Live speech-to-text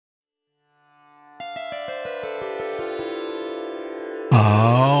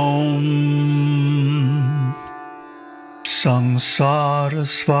Aum Samsara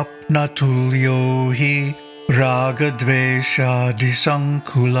Swapnatulyo hi Ragadveshadi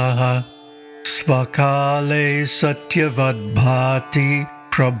Sankulaha Svakale Satyavadbhati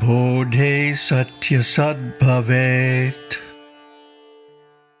Prabodhe Satyasadbhavet.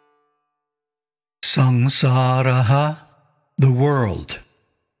 Sangsaraha, the world.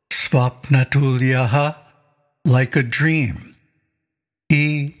 Swapnatulyaha, like a dream.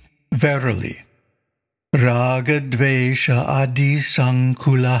 He, verily. Ragadvesha adi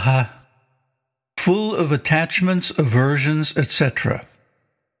sankulaha, full of attachments, aversions, etc.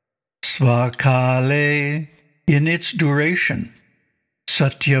 Svakale, in its duration.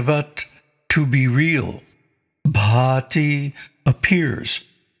 Satyavat, to be real. Bhati, appears.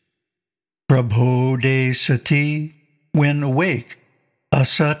 Prabodhe sati, when awake.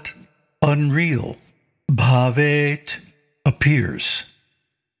 Asat, unreal. Bhavet, appears.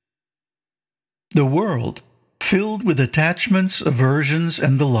 The world, filled with attachments, aversions,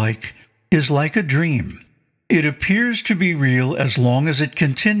 and the like, is like a dream. It appears to be real as long as it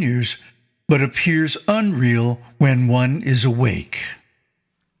continues, but appears unreal when one is awake.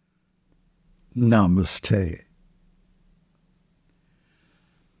 Namaste.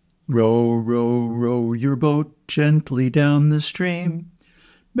 Row, row, row your boat gently down the stream.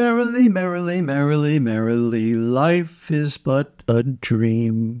 Merrily, merrily, merrily, merrily, life is but a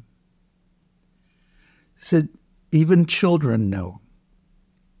dream. Said, even children know.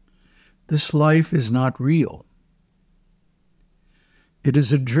 This life is not real. It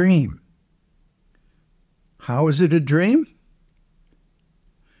is a dream. How is it a dream?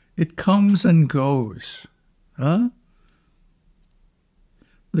 It comes and goes. Huh?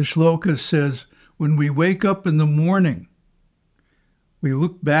 The shloka says, when we wake up in the morning, we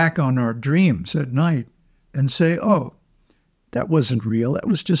look back on our dreams at night and say, oh, that wasn't real. That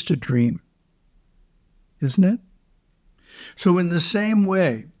was just a dream. Isn't it? So in the same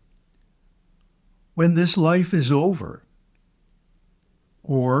way, when this life is over,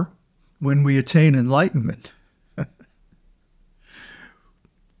 or when we attain enlightenment,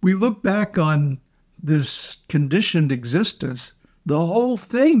 we look back on this conditioned existence, the whole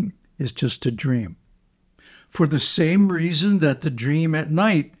thing is just a dream. For the same reason that the dream at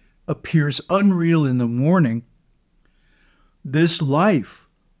night appears unreal in the morning, this life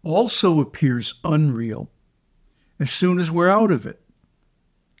also appears unreal as soon as we're out of it,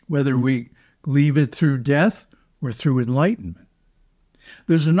 whether we leave it through death or through enlightenment.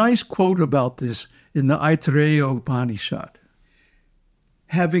 There's a nice quote about this in the Aitreya Upanishad.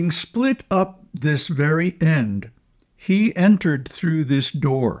 Having split up this very end, he entered through this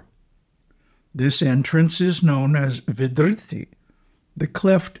door. This entrance is known as Vidriti, the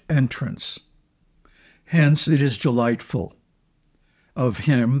cleft entrance. Hence it is delightful. Of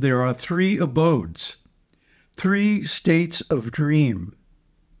him there are three abodes, three states of dream.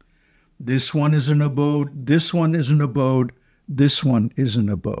 This one is an abode, this one is an abode, this one is an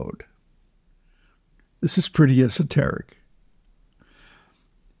abode. This is pretty esoteric.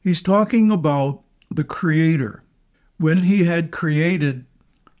 He's talking about the Creator. When he had created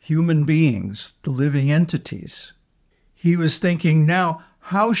human beings, the living entities, he was thinking, now,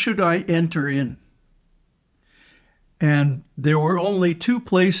 how should I enter in? And there were only two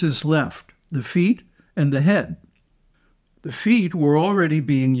places left, the feet and the head. The feet were already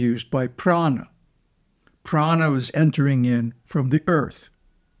being used by prana. Prana was entering in from the earth.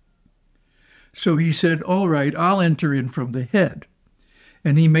 So he said, all right, I'll enter in from the head.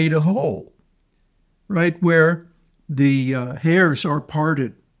 And he made a hole right where the hairs are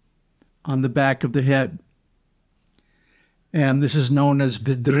parted on the back of the head. And this is known as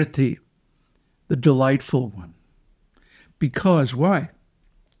Vidriti, the delightful one. Because why?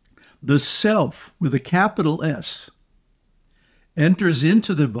 The self, with a capital S, enters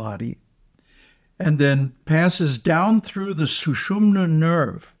into the body and then passes down through the Sushumna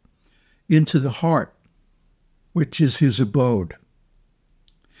nerve into the heart, which is his abode.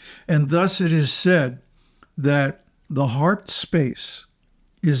 And thus it is said that the heart space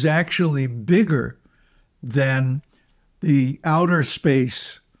is actually bigger than the outer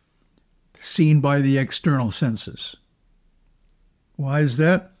space seen by the external senses. Why is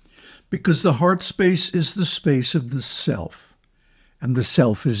that? Because the heart space is the space of the self, and the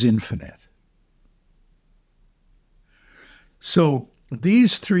self is infinite. So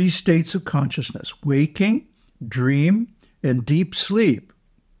these three states of consciousness, waking, dream, and deep sleep,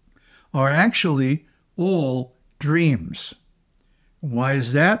 are actually all dreams. Why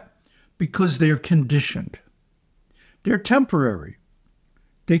is that? Because they're conditioned. They're temporary.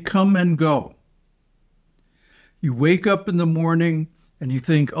 They come and go. You wake up in the morning and you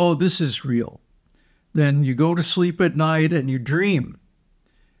think, oh, this is real. Then you go to sleep at night and you dream,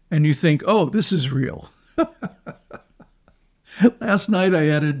 and you think, oh, this is real. Last night I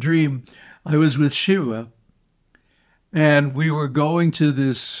had a dream. I was with Shiva, and we were going to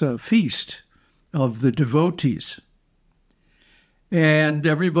this feast of the devotees. And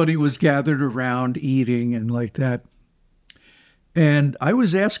everybody was gathered around eating and like that. And I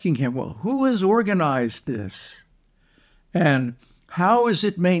was asking him, well, who has organized this? And how is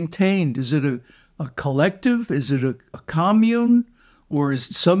it maintained? Is it a collective? Is it a commune? Or is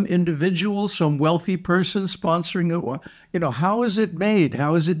it some individual, some wealthy person sponsoring it? You know, how is it made?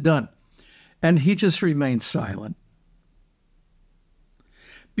 How is it done? And he just remained silent.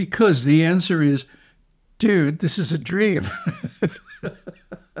 Because the answer is, dude, this is a dream.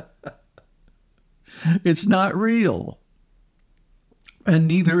 It's not real. And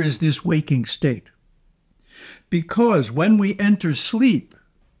neither is this waking state. Because when we enter sleep,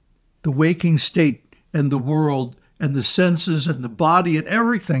 the waking state and the world and the senses and the body and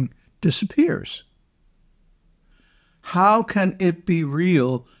everything disappears. How can it be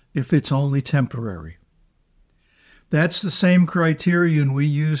real if it's only temporary? That's the same criterion we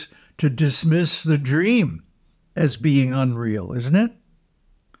use to dismiss the dream as being unreal, isn't it?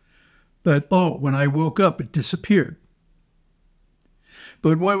 That, oh, when I woke up, it disappeared.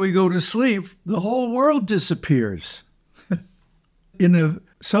 But when we go to sleep, the whole world disappears. In a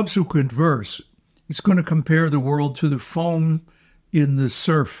subsequent verse, it's going to compare the world to the foam in the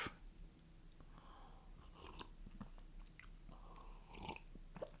surf.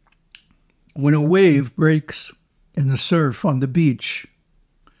 When a wave breaks in the surf on the beach,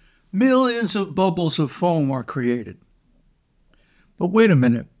 millions of bubbles of foam are created. But wait a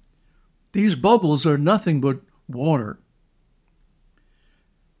minute. These bubbles are nothing but water.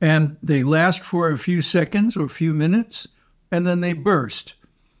 And they last for a few seconds or a few minutes, and then they burst.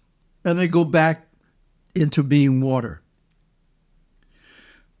 And they go back into being water.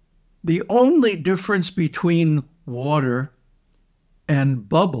 The only difference between water and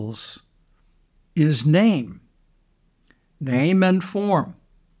bubbles is name. Name and form.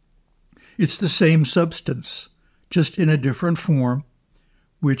 It's the same substance, just in a different form,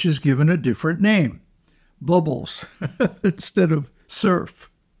 which is given a different name. Bubbles instead of surf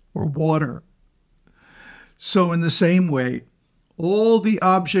or water. So in the same way, all the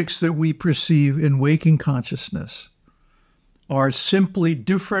objects that we perceive in waking consciousness are simply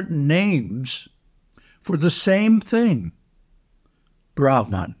different names for the same thing,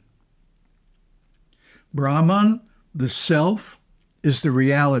 Brahman. Brahman, the self, is the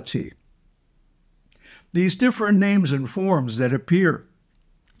reality. These different names and forms that appear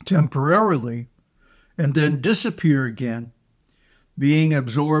temporarily and then disappear again, being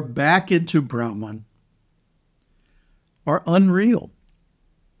absorbed back into Brahman, are unreal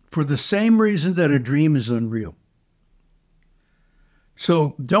for the same reason that a dream is unreal.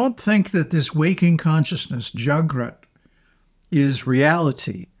 So don't think that this waking consciousness, Jagrat, is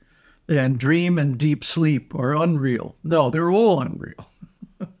reality and dream and deep sleep are unreal. No, they're all unreal.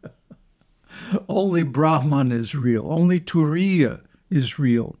 Only Brahman is real. Only Turiya is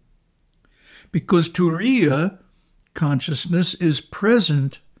real. Because Turiya consciousness is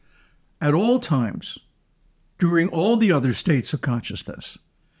present at all times, during all the other states of consciousness,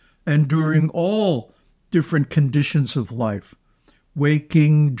 and during all different conditions of life,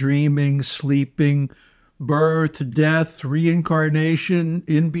 waking, dreaming, sleeping, birth, death, reincarnation,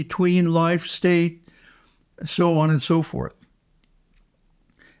 in-between life state, so on and so forth.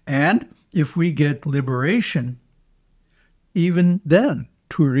 And if we get liberation, even then,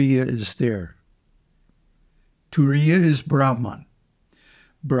 Turiya is there. Turiya is Brahman.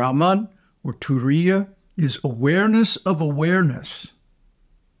 Brahman, or Turiya, is awareness of awareness.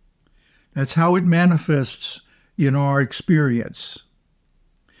 That's how it manifests in our experience.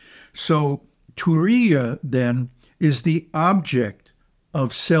 So Turiya, then, is the object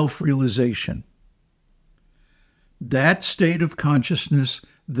of self-realization. That state of consciousness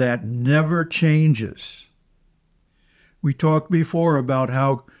that never changes. We talked before about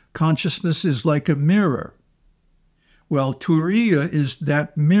how consciousness is like a mirror. Well, Turiya is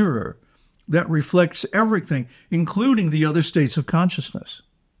that mirror that reflects everything, including the other states of consciousness.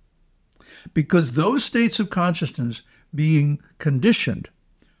 Because those states of consciousness, being conditioned,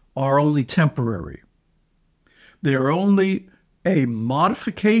 are only temporary. They are only a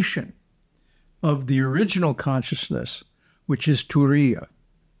modification of the original consciousness, which is Turiya.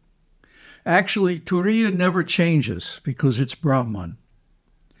 Actually, Turiya never changes because it's Brahman.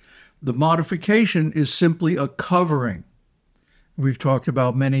 The modification is simply a covering. We've talked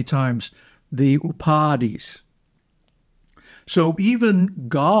about many times the upadhis. So even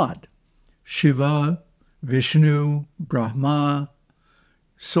God, Shiva, Vishnu, Brahma,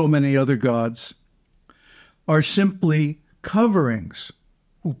 so many other gods, are simply coverings,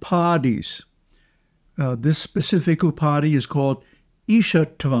 upadhis. This specific upadhi is called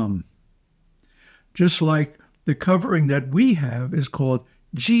Ishatvam, just like the covering that we have is called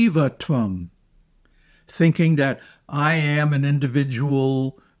Jivatvam, thinking that I am an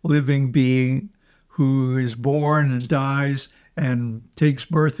individual living being who is born and dies and takes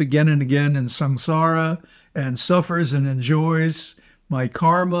birth again and again in samsara and suffers and enjoys my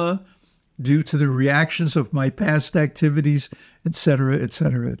karma due to the reactions of my past activities, etc.,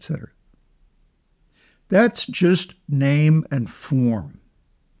 etc., etc. That's just name and form.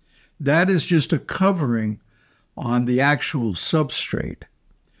 That is just a covering on the actual substrate,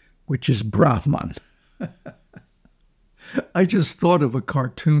 which is Brahman. I just thought of a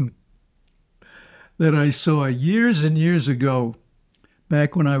cartoon that I saw years and years ago,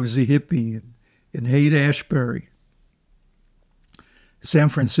 back when I was a hippie in Haight-Ashbury, San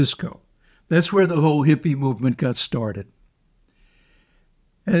Francisco. That's where the whole hippie movement got started.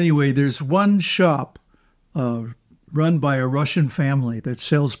 Anyway, there's one shop run by a Russian family that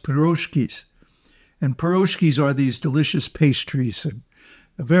sells piroshkis. And piroshkis are these delicious pastries, and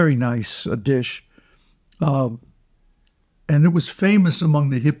a very nice dish. And it was famous among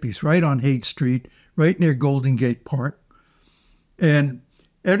the hippies, right on Haight Street, right near Golden Gate Park. And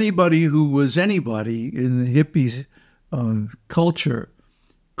anybody who was anybody in the hippies culture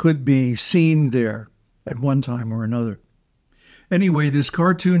could be seen there at one time or another. Anyway, this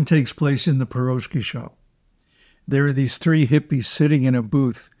cartoon takes place in the piroshki shop. There are these three hippies sitting in a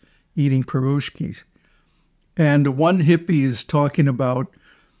booth eating piroshkis. And one hippie is talking about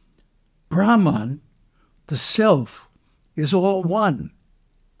Brahman, the self, is all one.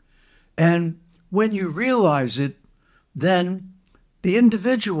 And when you realize it, then the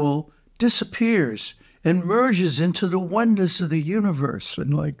individual disappears and merges into the oneness of the universe,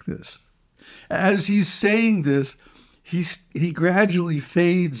 and like this. As he's saying this, he gradually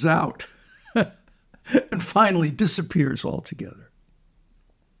fades out and finally disappears altogether.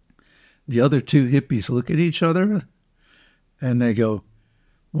 The other two hippies look at each other and they go,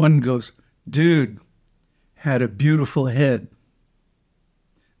 one goes, "Dude, had a beautiful head."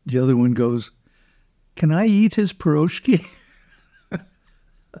 The other one goes, "Can I eat his piroshki?"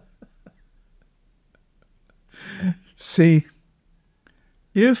 See,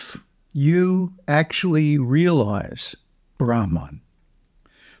 if you actually realize Brahman,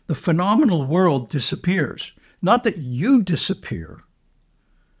 the phenomenal world disappears. Not that you disappear,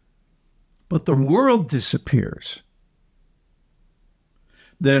 but the world disappears.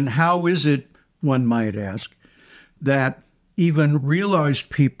 Then how is it, one might ask, that even realized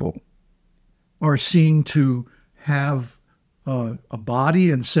people are seen to have a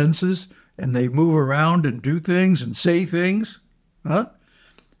body and senses, and they move around and do things and say things? Huh?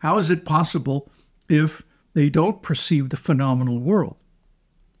 How is it possible if they don't perceive the phenomenal world?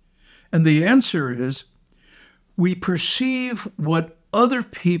 And the answer is, we perceive what other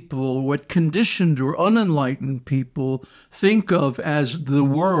people, what conditioned or unenlightened people think of as the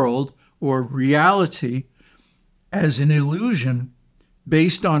world or reality, as an illusion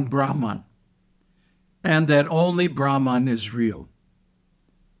based on Brahman, and that only Brahman is real.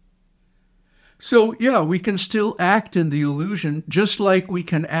 So yeah, we can still act in the illusion just like we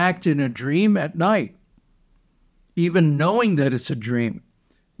can act in a dream at night, even knowing that it's a dream,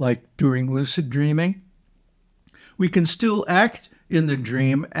 like during lucid dreaming. We can still act in the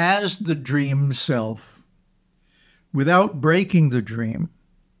dream as the dream self without breaking the dream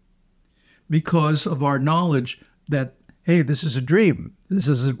because of our knowledge that, hey, this is a dream, this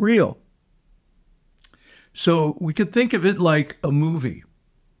isn't real. So we could think of it like a movie.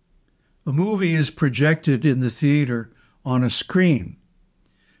 A movie is projected in the theater on a screen.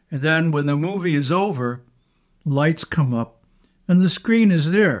 And then when the movie is over, lights come up and the screen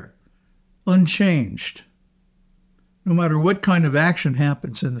is there, unchanged, no matter what kind of action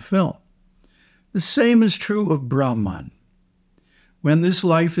happens in the film. The same is true of Brahman. When this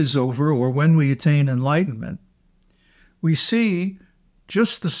life is over, or when we attain enlightenment, we see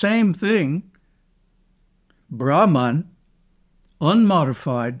just the same thing, Brahman,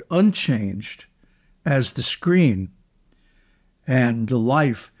 unmodified, unchanged, as the screen, and the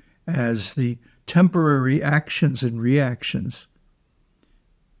life as the temporary actions and reactions.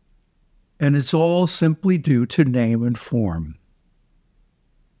 And it's all simply due to name and form.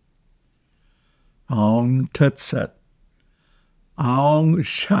 Om Tat Sat. Om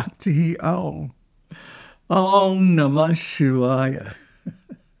Shanti Om. Om Namah Shivaya.